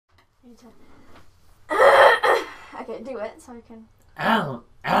You to... Okay, do it so I can... Ow,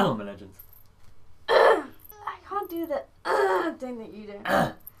 my legends. I can't do the thing that you do.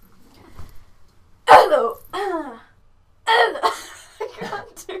 Hello. Hello. I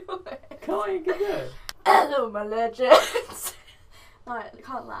can't do it. Come on, you can do it. Hello, my legends. Alright,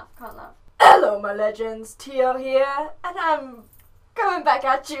 can't laugh. Hello, my legends. Teo here, and I'm coming back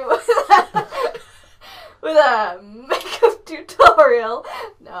at you with a makeup tutorial.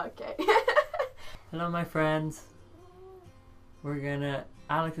 No, okay. Hello, my friends.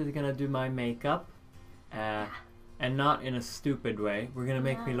 Alex is gonna do my makeup, and not in a stupid way. We're gonna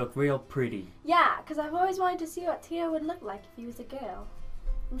make me look real pretty. Yeah, because I've always wanted to see what Teo would look like if he was a girl.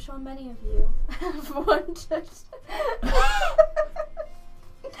 I'm sure many of you have wondered.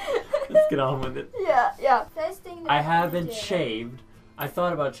 Let's get on with it. Yeah. First thing that I haven't shaved. I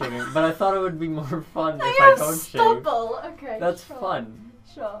thought about shaving, but I thought it would be more fun if I I don't stubble. shave. Okay. That's sure. fun.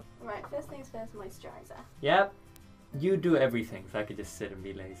 Sure. Right, first things first, moisturizer. Yep. You do everything, so I could just sit and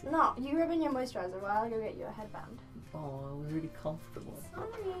be lazy. No, you rub in your moisturizer while I go get you a headband. Oh, I was really comfortable. Sorry.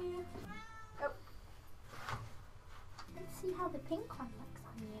 Oh. Let's see how the pink one looks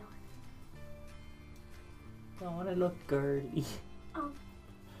on you. I want to look girly. Oh,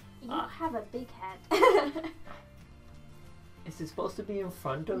 you have a big head. Is it supposed to be in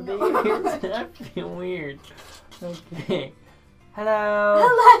front of No. the ears? That'd be weird. Okay. Hello.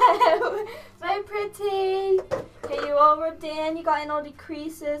 Hello. Very pretty. Okay, you all rubbed in. You got in all the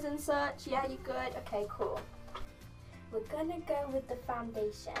creases and such. Yeah, you good. Okay, cool. We're gonna go with the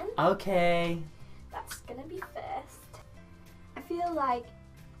foundation. Okay. That's gonna be first. I feel like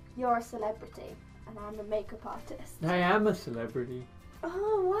you're a celebrity and I'm a makeup artist. I am a celebrity.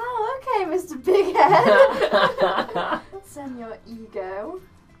 Oh wow, okay, Mr. Big Head. Send your ego.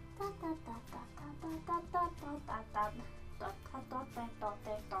 Do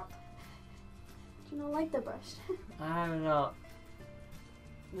you not like the brush? I don't know.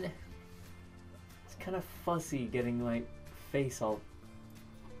 It's kind of fuzzy getting my face all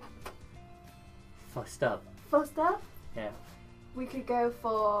fussed up. Fussed up? Yeah. We could go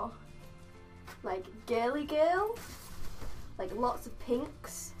for like girly girl, like lots of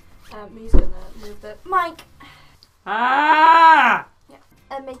pinks. He's gonna move the mic. Ah! Yeah,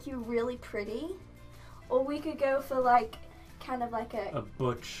 and make you really pretty. Or we could go for like kind of like A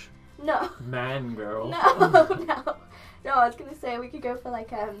butch no. man girl. No. I was gonna say we could go for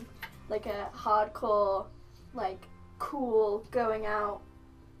like a hardcore, like cool going out,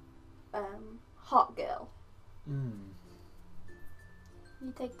 hot girl. You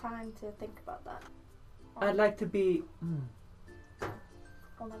take time to think about that. I'd like to be.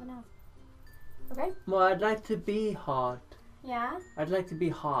 I'll never know. Okay. Well, I'd like to be hot. Yeah. I'd like to be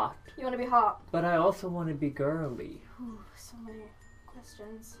hot. You want to be hot? But I also want to be girly. Ooh, so many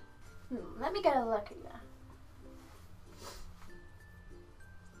questions. Let me get a look at you.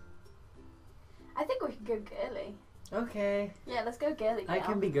 I think we can go girly. Okay. Yeah, let's go girly girl. I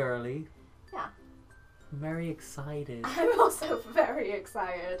can be girly. Yeah. I'm very excited. I'm also very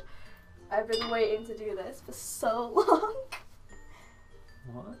excited. I've been waiting to do this for so long.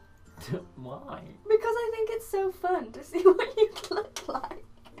 What? Why? Because I think it's so fun to see what you look like.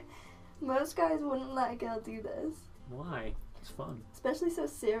 Most guys wouldn't let a girl do this. Why? It's fun. Especially so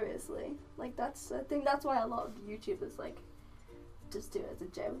seriously. Like I think that's why a lot of YouTubers like just do it as a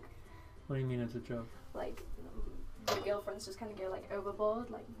joke. What do you mean it's a joke? Like their girlfriends just kind of go like overboard,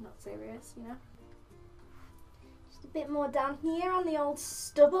 like not serious, you know? Just a bit more down here on the old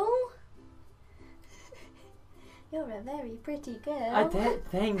stubble. You're a very pretty girl.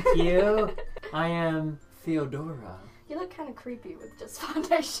 Thank you. I am Teodora. You look kind of creepy with just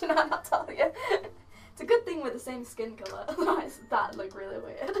foundation on, I'll tell you. It's a good thing we're the same skin colour, otherwise that'd look really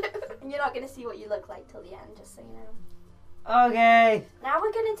weird. And you're not going to see what you look like till the end, just so you know. Okay. Now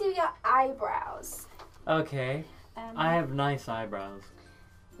we're going to do your eyebrows. Okay. I have nice eyebrows.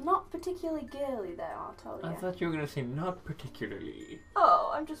 Not particularly girly though, I'll tell you. I thought you were going to say not particularly.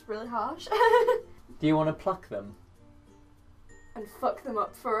 Oh, I'm just really harsh. Do you want to pluck them? And fuck them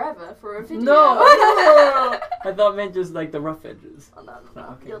up forever for a video. No! I thought meant just like the rough edges. Oh, no.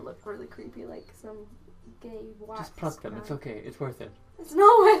 Okay. You'll look really creepy like some gay wax. Just pluck them, it's okay, it's worth it. It's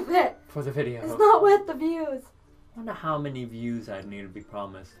not worth it! For the video. It's not worth the views. I wonder how many views I'd need to be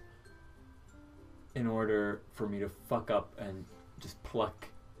promised in order for me to fuck up and just pluck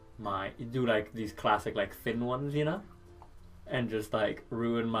do like these classic like thin ones, you know? And just like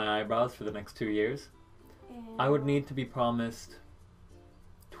ruin my eyebrows for the next 2 years. I would need to be promised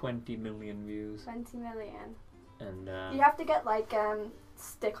 20 million views. 20 million. And you have to get like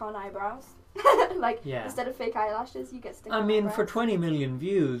stick-on eyebrows. Like instead of fake eyelashes, you get stick-on eyebrows. I mean, for 20 million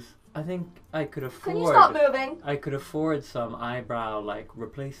views, I think I could afford. Can you stop moving? I could afford some eyebrow like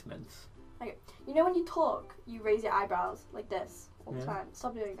replacements. Okay. You know when you talk, you raise your eyebrows like this all the Yeah. time.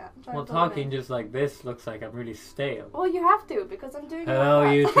 Stop doing that. I'm trying Well, to fill them talking in. just like this looks like I'm really stale. Well, you have to because I'm doing Hello,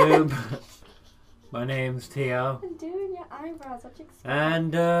 your eyebrows. YouTube. My name's Teo, I'm doing your eyebrows. What you expect?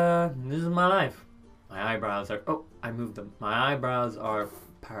 and this is my life. My eyebrows are. Oh, I moved them. My eyebrows are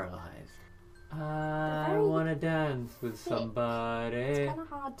paralyzed. I very wanna dance with thick. somebody. It's kind of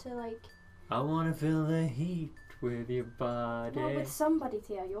hard to like. I wanna feel the heat with your body. No, with somebody,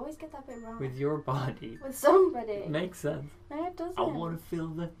 Tia. You always get that bit wrong. With your body. With somebody. Makes sense. No, it doesn't. I wanna feel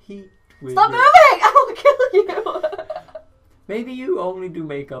the heat with Stop your... moving! I will kill you. Maybe you only do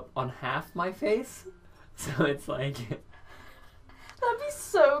makeup on half my face, so it's like. That'd be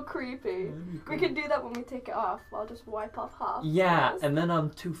so creepy. We can do that when we take it off. I'll just wipe off half. Yeah, Yes. and then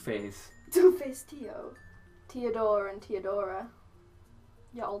I'm Two-Face. Two-Face Teo. Teodora and Teodora.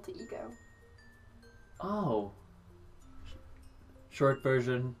 Your alter ego. Oh. Short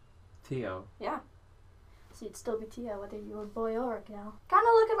version, Teo. Yeah. So you'd still be Teo whether you were a boy or a girl. Kind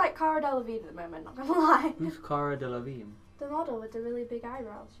of looking like Cara Delevingne at the moment, not gonna lie. Who's Cara Delevingne? The model with the really big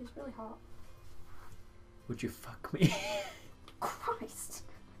eyebrows. She's really hot. Would you fuck me? Christ.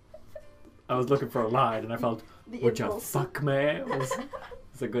 I was looking for a line and I felt, The would you impulse. fuck me?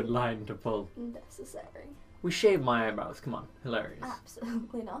 It's a good line to pull. Necessary. We shaved my eyebrows, come on. Hilarious.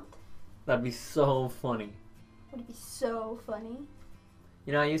 Absolutely not. That'd be so funny. Would it be so funny?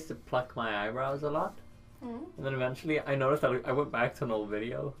 You know, I used to pluck my eyebrows a lot. Mm? And then eventually I noticed that I went back to an old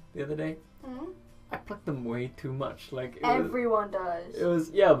video the other day. Mm? I plucked them way too much. Like Everyone does. It was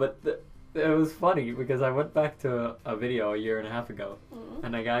yeah, but it was funny because I went back to a video a year and a half ago, Mm?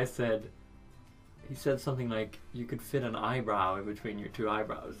 and a guy said, he said something like, "You could fit an eyebrow in between your two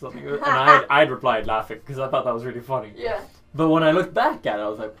eyebrows." Something, and I'd replied laughing because I thought that was really funny. Yeah. But when I looked back at it, I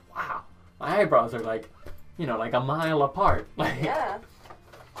was like, "Wow, my eyebrows are like, you know, like a mile apart." Like, Yeah.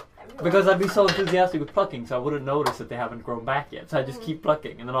 Everyone because I'd be does so that. enthusiastic with plucking, so I wouldn't notice that they haven't grown back yet. So I just keep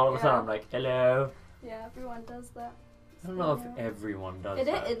plucking, and then all of a sudden Yeah. I'm like, "Hello." Yeah, everyone does that. I don't know if everyone does It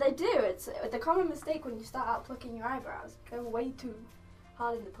that. is, they do. It's the common mistake when you start out plucking your eyebrows. Go way too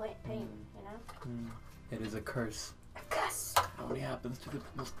hard in the pain, you know? Mm. It is a curse. A curse. It only happens to the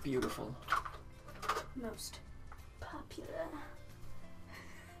most beautiful. Most popular.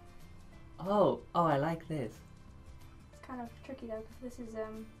 Oh, I like this. It's kind of tricky though, because this is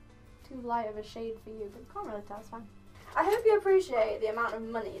too light of a shade for you, but you can't really tell, it's fine. I hope you appreciate the amount of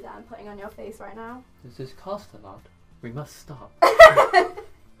money that I'm putting on your face right now. Does this cost a lot? We must stop.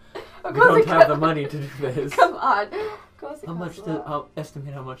 Of We course don't it have the costs. money to do this. Come on. Of course it How much? costs a lot.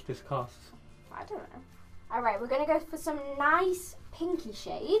 Estimate how much this costs. I don't know. Alright, we're gonna go for some nice pinky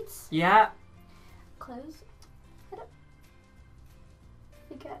shades. Yeah. Close. Head up.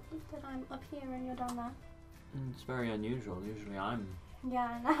 Forget that I'm up here and you're down there. It's very unusual. Usually I'm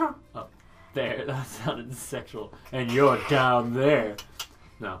Yeah, I know. there. That sounded sexual. And you're down there.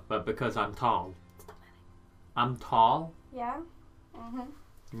 No, but because I'm tall. I'm tall. Yeah? Mm-hmm.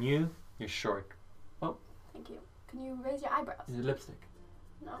 And you're short. Thank you. Can you raise your eyebrows? Is it lipstick?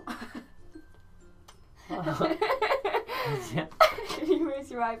 No. Yeah. Can you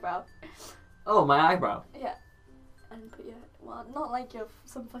raise your eyebrow? Oh, my eyebrow. Yeah. And put your, well, not like you're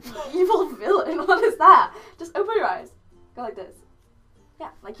some fucking evil villain. What is that? Just open your eyes. Go like this. Yeah,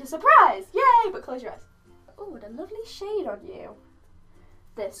 like you're surprised. Yay! But close your eyes. Oh, what a lovely shade on you.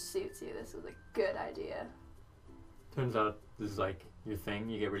 This suits you. This is a good idea. Turns out this is like your thing.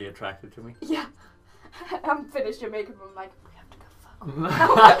 You get really attracted to me. Yeah. I'm finished your makeup. I'm like, we have to go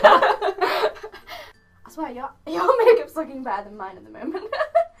fuck. I swear, your makeup's looking better than mine at the moment.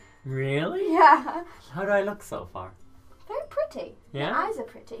 Really? Yeah. How do I look so far? Very pretty. Yeah? Your eyes are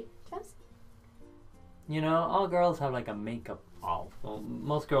pretty. Just You know, all girls have like a makeup. Well,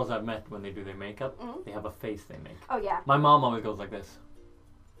 most girls I've met when they do their makeup, Mm. they have a face they make. Oh yeah. My mom always goes like this.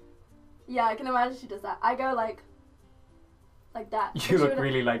 Yeah, I can imagine she does that. I go like that. You She look would-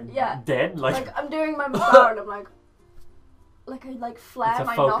 really like yeah. dead. like I'm doing my mascara and I'm like I flare it's a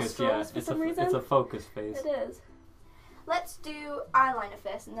my focus, nostrils yeah. for some reason. It's a focus face. It is. Let's do eyeliner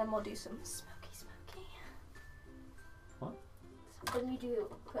first, and then we'll do some smoky. What? So when you do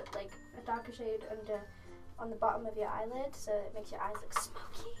put like a darker shade under on the bottom of your eyelid, so it makes your eyes look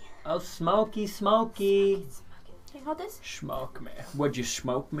smoky. Oh, smoky, smoky. Smoky. Can you hold this? Smoke me. Would you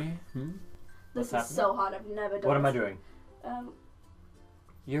smoke me? This What's is so hot. I've never done. What am I this. doing? Um,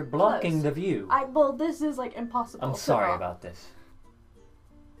 You're blocking Close. the view. well, this is like impossible. I'm to sorry not. about this.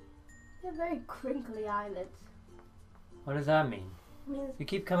 You have very crinkly eyelids. What does that mean? I mean, You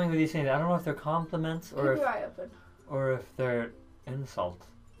keep coming with these things. I don't know if they're compliments keep or your eye open. if they're insults.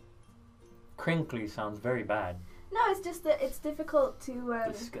 Crinkly sounds very bad. No, it's just that it's difficult to.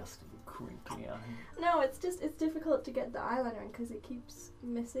 Disgusting, crinkly eye. No, it's difficult to get the eyeliner in because it keeps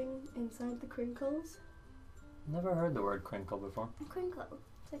missing inside the crinkles. Never heard the word crinkle before. A crinkle.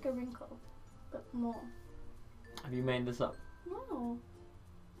 It's like a wrinkle, but more. Have you made this up? No,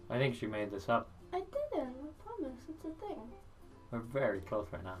 I think she made this up. I didn't. I promise. It's a thing. We're very close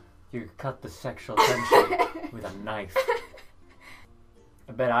right now. You could cut the sexual tension with a knife.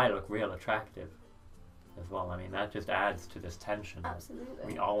 I bet I look real attractive as well. I mean, that just adds to this tension that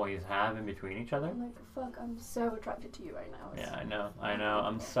Absolutely. we always have in between each other. I'm like, fuck, I'm so attracted to you right now. Yeah, I know.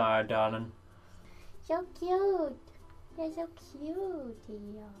 I'm sorry, darling. So cute. You're so cute,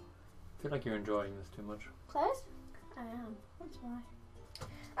 Theo. I feel like you're enjoying this too much. Close? I am. That's why.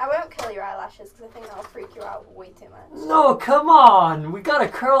 I won't curl your eyelashes because I think that'll freak you out way too much. No, come on! We gotta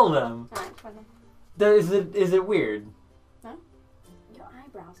curl them. Alright, try them. Is it weird? No? Your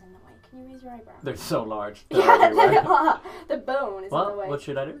eyebrows in the way. Can you raise your eyebrows? They're so large. They're Yeah, they everywhere. are. The bone is in the Well, way. what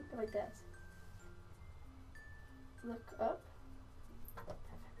should I do? Go like this. Look up.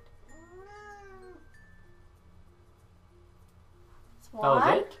 That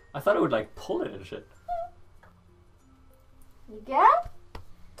was it? I thought it would like pull it and shit. You go.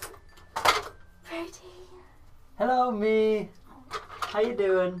 Pretty. Hello, me. How you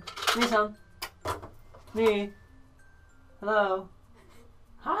doing? Me-san. Me. Hello.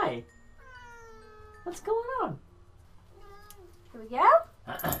 Hi. What's going on? Here we go.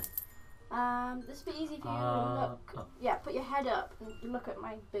 This will be easy for you to look. oh. Yeah, put your head up and look at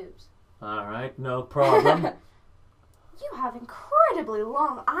my boobs. All right, no problem. You have incredibly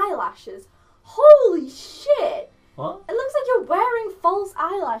long eyelashes. Holy shit! What? It looks like you're wearing false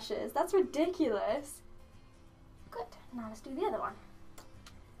eyelashes. That's ridiculous. Good. Now let's do the other one.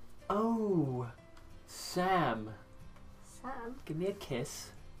 Oh, Sam. Sam, Give me a kiss.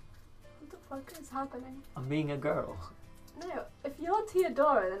 what the fuck is happening? I'm being a girl. No, if you're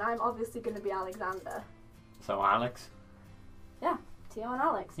Teodora, then I'm obviously going to be Alexander. So Alex. Teo and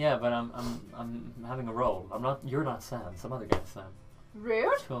Alex. Yeah, but I'm having a role. I'm not. You're not Sam. Some other guy's Sam. Rude?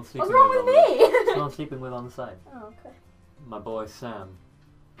 Who I'm sleeping What's wrong with on the- me? who I'm sleeping with on the side. Oh, okay. My boy Sam.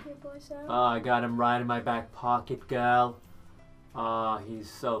 Your boy Sam. Oh, I got him right in my back pocket, girl. Oh, he's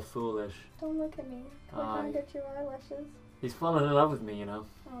so foolish. Don't look at me. Can't Ah, find out your eyelashes. He's falling in love with me, you know.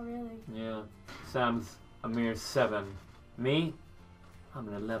 Oh, really? Yeah. Sam's a mere 7. Me? I'm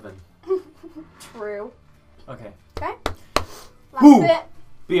an 11. True. Okay. Last Who? bit.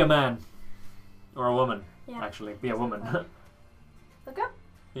 Be a man. Or a woman. Yeah. Actually, be a woman. Look up.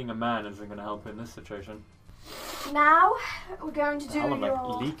 Being a man isn't going to help in this situation. Now we're going to do I'm like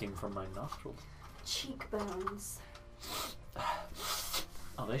your leaking from my nostrils. cheekbones.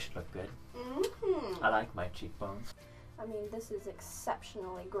 Oh, they should look good. Mm-hmm. I like my cheekbones. I mean, this is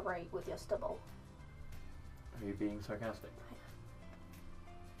exceptionally great with your stubble. Are you being sarcastic?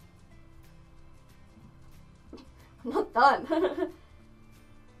 I'm not done.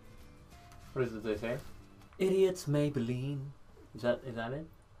 What is it they say? Idiots Maybelline. Is that it?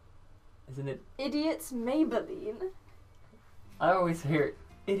 Isn't it? Idiots Maybelline. I always hear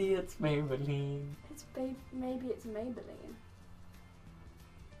idiots Maybelline. It's maybe it's Maybelline.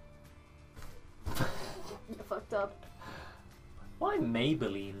 You fucked up. Why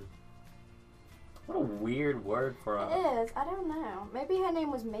Maybelline? What a weird word for a. It is. I don't know. Maybe her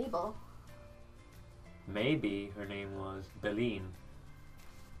name was Mabel. Maybe her name was Beline.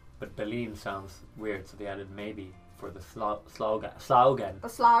 But Beline sounds weird, so they added maybe for the slogan. The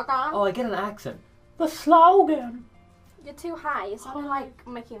slogan. Oh, I get an accent. The slogan. You're too high. You're sounding like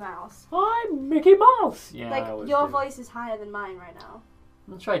Mickey Mouse. I'm Mickey Mouse. Yeah, I Like always your do. voice is higher than mine right now.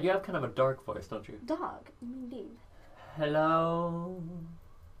 That's right. You have kind of a dark voice, don't you? Dog. You mean deep. Hello.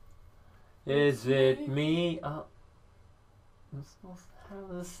 Is it me? Oh. I'm supposed to have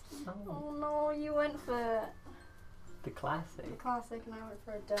this. Oh Oh, no, you went for the the classic. classic and I went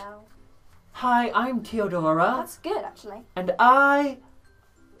for Adele. Hi, I'm Teodora, That's good, actually. and I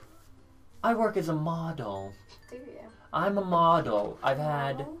work as a model. Do you? I'm a model. I've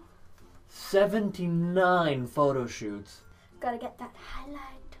had No. 79 photo shoots. Gotta get that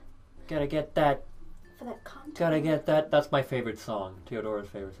highlight Gotta get that. for that content. Gotta get that. That's my favorite song. Teodora's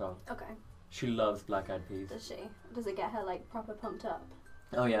favorite song. Okay. She loves Black Eyed Peas. Does she? Does it get her like proper pumped up?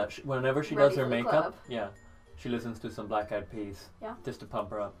 Oh yeah. Whenever she Ready does her for the makeup, club. yeah, she listens to some Black Eyed Peas. Yeah. Just to pump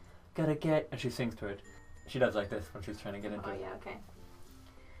her up. Gotta get, and she sings to it. She does like this when she's trying to get into Oh it. yeah, okay.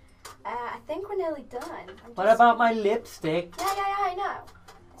 I think we're nearly done. What about my lipstick? Yeah, I know.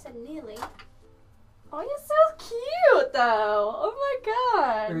 I said nearly. Oh, you're so cute, though. Oh my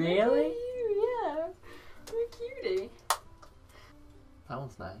god. Look at Really? you, yeah. You're a cutie. That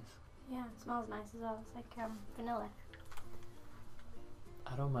one's nice. Yeah, it smells nice as well. It's like vanilla.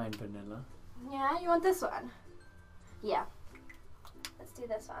 I don't mind vanilla. Yeah, you want this one? Yeah. Let's do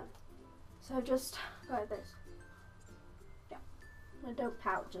this one. So just go like this. Yeah. No, don't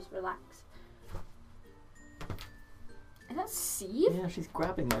pout, just relax. Is that Steve? Yeah, she's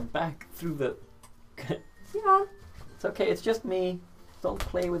grabbing my back through the... Sivan. It's okay, it's just me. Don't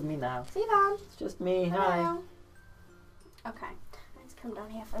play with me now. Sivan. It's just me, hi. Hello. Okay, let's come down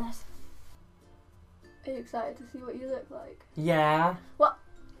here for this. Are you excited to see what you look like? Yeah.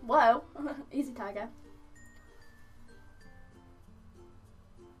 Whoa. Easy, tiger.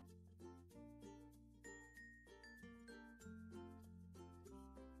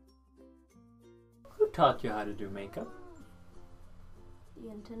 Who taught you how to do makeup?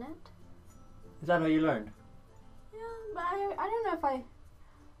 The internet. Is that how you learned? Yeah, but I don't know if I...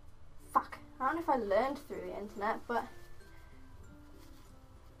 Fuck. I don't know if I learned through the internet, but...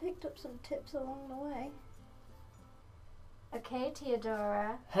 picked up some tips along the way. Okay,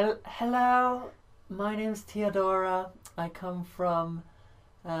 Teodora. Hello, my name's Teodora. I come from...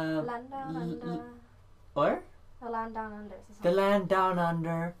 Land Down Under. Where? The Land Down Under. It's a The song. Land Down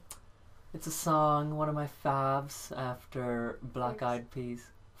Under. It's a song, one of my faves after Black Eyed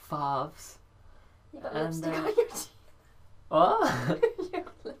Peas. Faves. You got And, lipstick on your teeth. What? You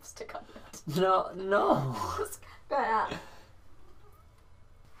got lipstick on your teeth. No. Just go out.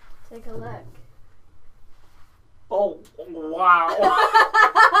 Take a look. Oh,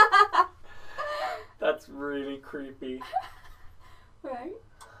 wow. That's really creepy. Right?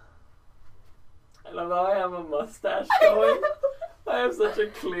 I love how I have a mustache going. I have such a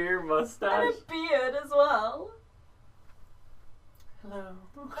clear mustache. And a beard as well. Hello.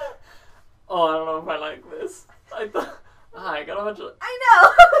 Oh, I don't know if I like this. I thought... I got a bunch of... I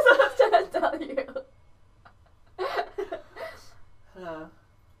know! That's what I was trying to tell you. Hello.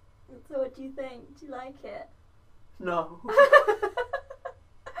 So what do you think? Do you like it? No.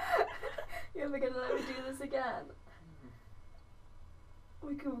 You ever gonna let me do this again?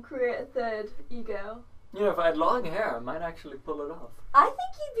 We could create a third ego. You know, if I had long hair, I might actually pull it off. I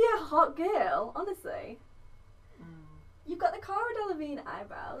think you'd be a hot girl, honestly. You've got the Cara Delevingne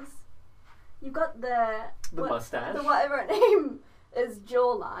eyebrows. You've got the mustache. The whatever her name is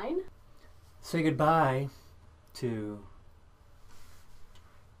jawline. Say goodbye to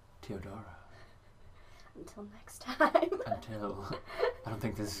Teodora. Until next time. Until I don't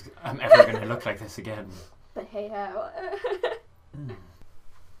think I'm ever going to look like this again. But hey ho.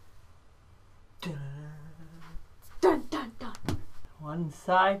 Dun dun dun. One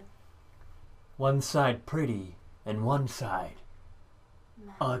side pretty, and one side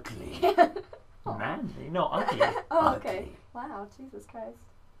ugly. Manly? No, ugly. Oh, okay. Ugly. Wow, Jesus Christ.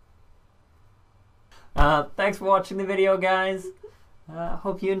 Thanks for watching the video, guys.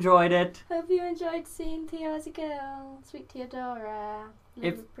 Hope you enjoyed it. Hope you enjoyed seeing Theo as a girl. Sweet Teodora.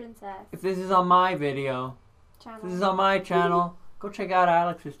 Little princess. If this is on my video, Channel. if this is on my channel, go check out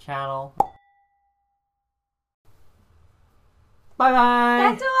Alex's channel. Bye bye.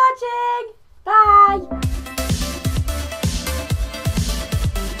 Thanks for watching!